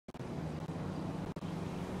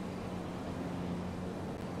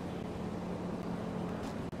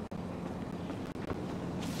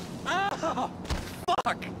Oh,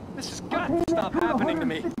 fuck! This has got to stop happening to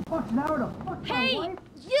me. Hey,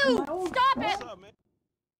 you! Stop it! What's up, man?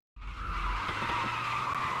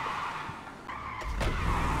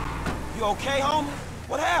 You okay, homie?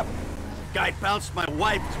 What happened? Guy bounced my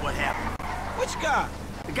wife is what happened. Which guy?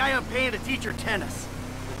 The guy I'm paying to teach her tennis.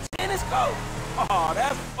 Tennis coach? Oh,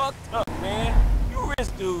 that's fucked up, man. You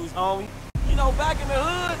rich dudes, homie. You know, back in the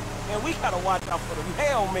hood, man, we gotta watch out for the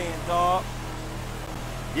mailman, dog.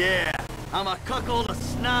 Yeah, I'm a cuckold, a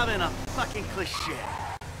snob, and a fucking cliché.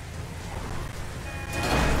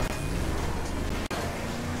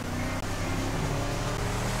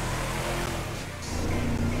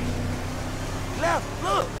 Left,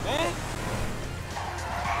 look, man.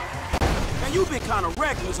 Man, you been kinda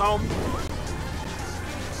reckless, homie.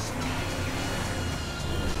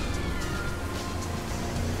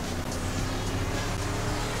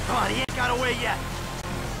 Come on, he ain't got away yet.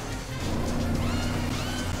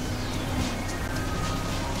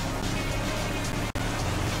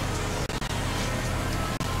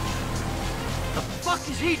 The fuck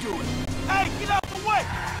is he doing? Hey, get out the way!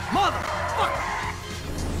 Motherfucker!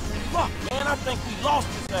 Fuck, man, I think we lost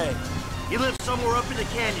his ass. He lives somewhere up in the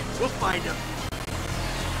canyon. We'll find him.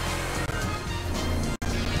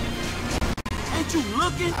 Ain't you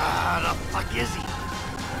looking? Ah, the fuck is he?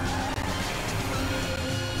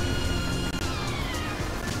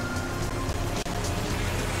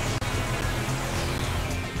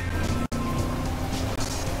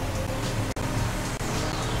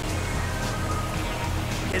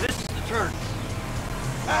 Okay, this is the turn.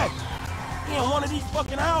 Hey, he in one of these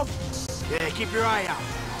fucking houses? Yeah, keep your eye out.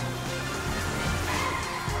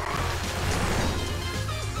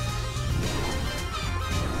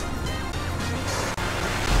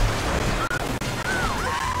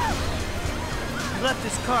 He left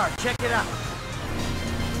his car. Check it out.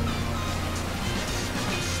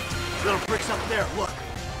 Little bricks up there. Look.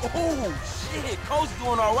 Oh, shit. Coach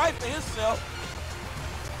doing all right for himself.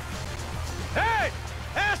 Hey!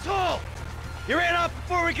 Asshole! You ran off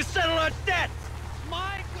before we could settle our debts!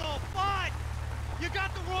 Michael, bud! You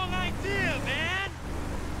got the wrong idea, man!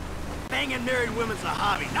 Banging married women's a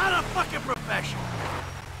hobby, not a fucking profession!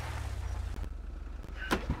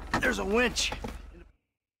 There's a winch.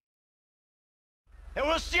 And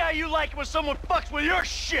we'll see how you like it when someone fucks with your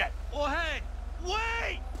shit! Oh, hey!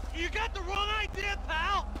 Wait! You got the wrong idea,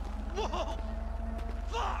 pal! Whoa!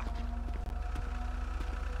 Fuck!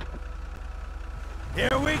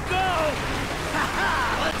 Here we go!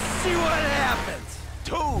 Let's see what happens!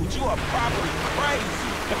 Dude, you are probably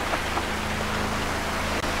crazy.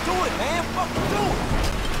 Do it, man. Fucking do it.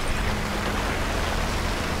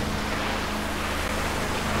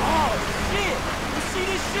 Oh, shit. You see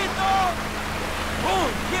this shit, dog? Boom,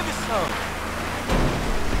 give it some.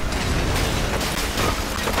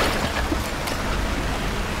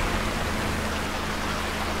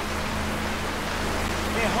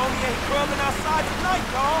 Man, homie ain't crumbing outside tonight,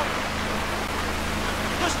 dog.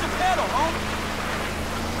 Push the pedal, homie.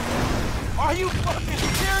 Are you fucking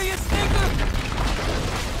serious, nigga?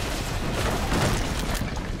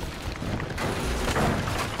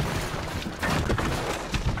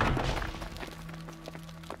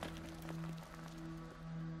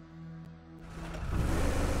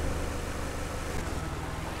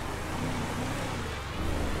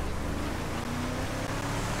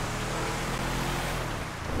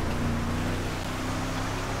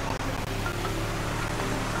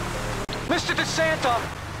 Mr. DeSanta,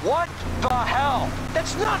 what the hell?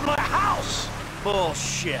 That's not my house!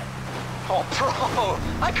 Bullshit. Oh, bro,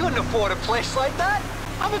 I couldn't afford a place like that.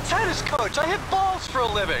 I'm a tennis coach. I hit balls for a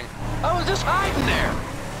living. I was just hiding there.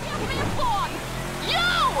 Give me a phone!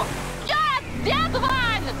 You! Yes, that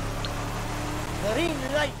one! Green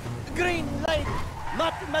light, green light,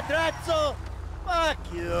 matrazzo. Fuck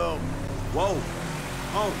you. Whoa.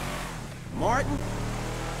 Oh, Martin?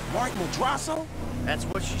 Martin Madrasso? That's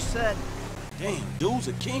what she said. Damn, dude's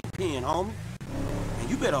a kingpin, homie. And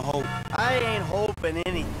you better hope. I ain't hoping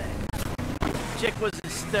anything. Chick was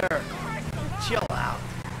hysterical. Chill out.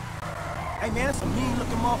 Hey, man, there's some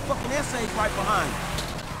mean-looking motherfucking essays right behind you.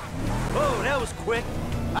 Whoa, that was quick.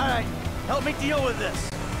 All right, help me deal with this.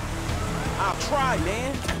 I'll try,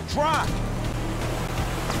 man. Try.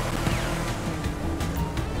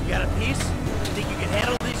 You got a piece? Think you can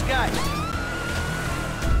handle these guys?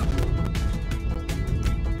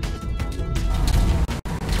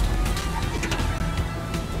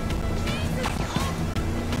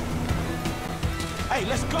 Hey,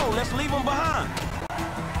 let's go. Let's leave them behind.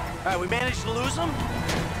 All right, we managed to lose them?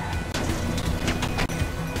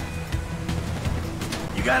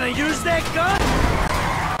 You gonna use that gun?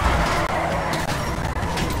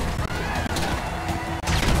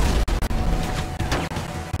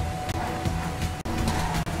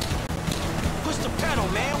 pedal,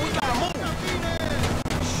 man. We gotta move.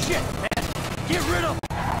 Shit, man. Get rid of him.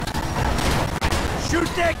 Shoot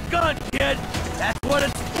that gun, kid. That's what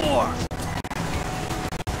it's for.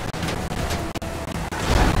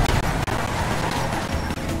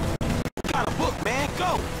 We got a book, man.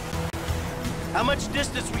 Go. How much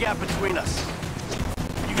distance we got between us?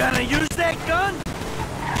 You gonna use that gun?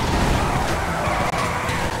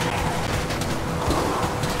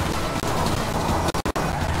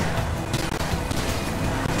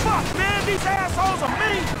 Fuck, man. These assholes are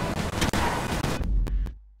me.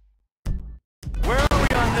 Where are we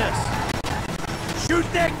on this? Shoot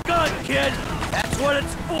that gun, kid! That's what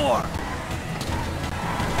it's for!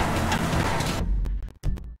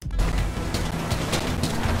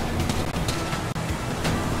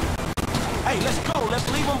 Hey, let's go. Let's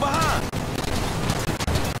leave them behind.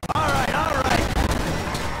 Alright, alright!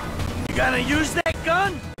 You gonna use that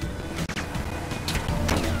gun?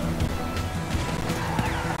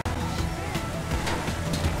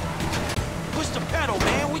 Push the pedal,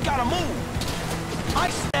 man. We gotta move.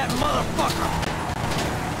 Ice that motherfucker!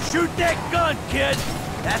 Shoot that gun, kid!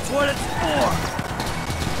 That's what it's for!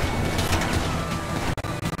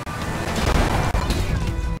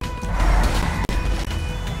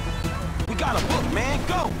 We got a book, man.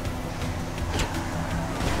 Go.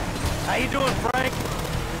 How you doing, Frank?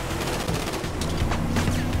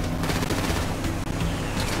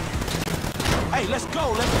 Hey, let's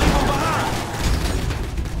go. Let's leave them behind.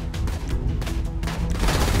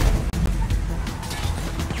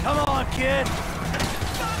 Come on, kid!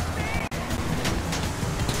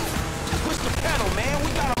 Push the pedal, man.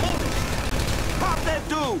 We gotta move. Pop that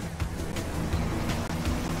dude.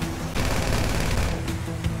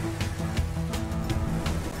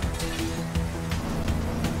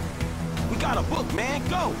 We got a book, man.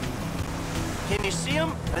 Go. Can you see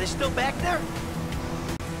them? Are they still back there?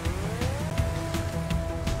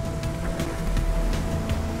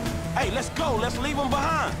 Hey, let's go. Let's leave them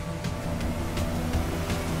behind.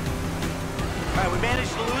 Alright, we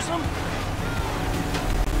managed to lose them?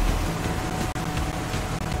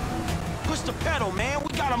 Push the pedal, man. We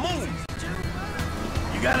gotta move.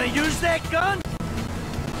 You gonna use that gun?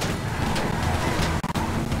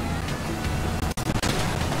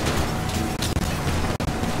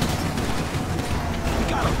 We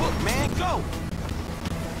got a book, man. Go.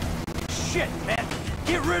 Shit, man!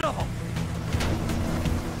 Get rid of them!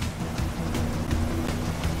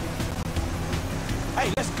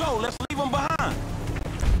 Hey, let's go. Let's leave them behind.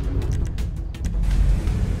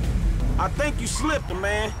 I think you slipped him,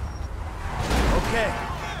 man. Okay,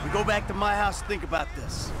 we go back to my house to think about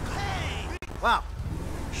this. Wow.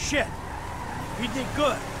 Shit. You did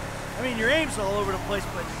good. I mean, your aim's all over the place,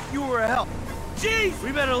 but you were a help. Jeez!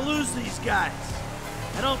 We better lose these guys.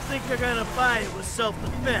 I don't think they're gonna buy it with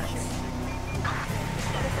self-defense.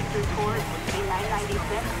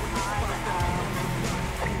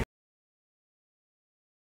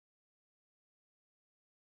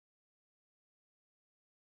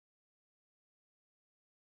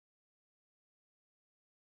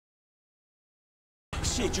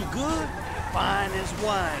 Shit, you good? Fine as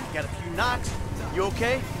wine. Got a few knocks. You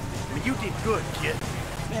okay? I mean, you did good, kid.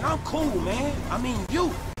 Man, I'm cool, man. I mean,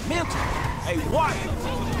 you. Mental. Hey, what?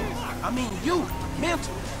 I mean, you.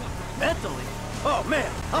 Mental. Mentally? Oh,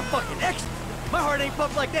 man, I'm fucking excellent. My heart ain't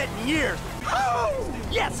pumped like that in years. Oh!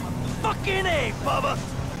 Yes! Fucking A, Bubba!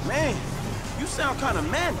 Man, you sound kind of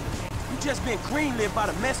manic. You just been greenlit by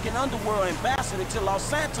the Mexican underworld ambassador to Los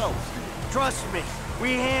Santos. Trust me,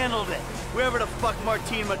 we handled it. Whoever the fuck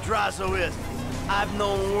Martin Madrazo is, I've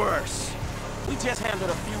known worse. We just handled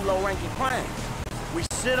a few low-ranking crimes. We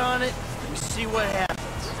sit on it, we see what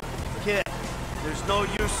happens. Kid, there's no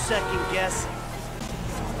use second-guessing.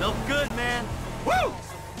 Felt good, man. Woo!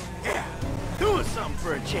 Yeah, doing something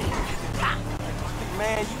for a change. Ha!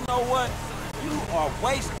 Man, you know what? You are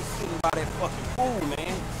wasted sitting by that fucking pool,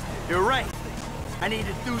 man. You're right. I need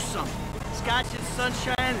to do something. Scotch and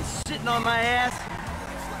sunshine and sitting on my ass?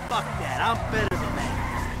 Fuck that, I'm better than that.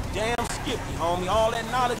 Damn Skippy, homie. All that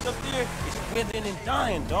knowledge up there is withering and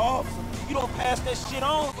dying, dog. You don't pass that shit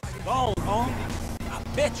on, it's gone, homie. I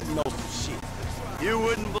bet you know some shit. You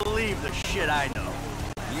wouldn't believe the shit I know.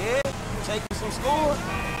 Yeah? Taking some score?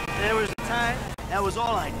 There was a time, that was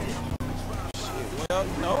all I did. Shit, well,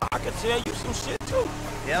 you know, I could tell you some shit, too.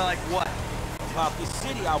 Yeah, like what? About this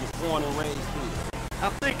city I was born and raised in. Now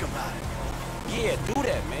think about it. Yeah, do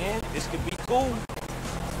that, man. This could be cool.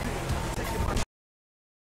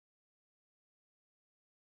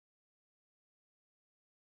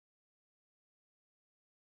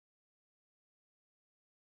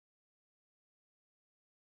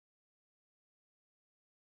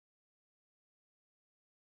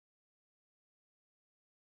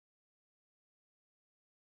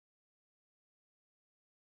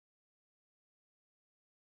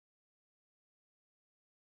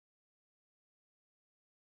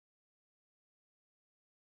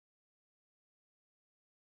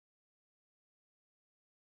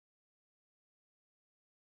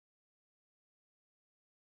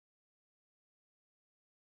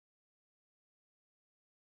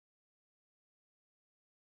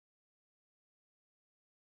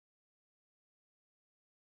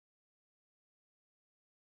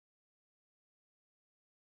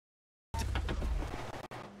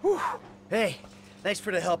 Whew. Hey, thanks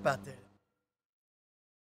for the help out there.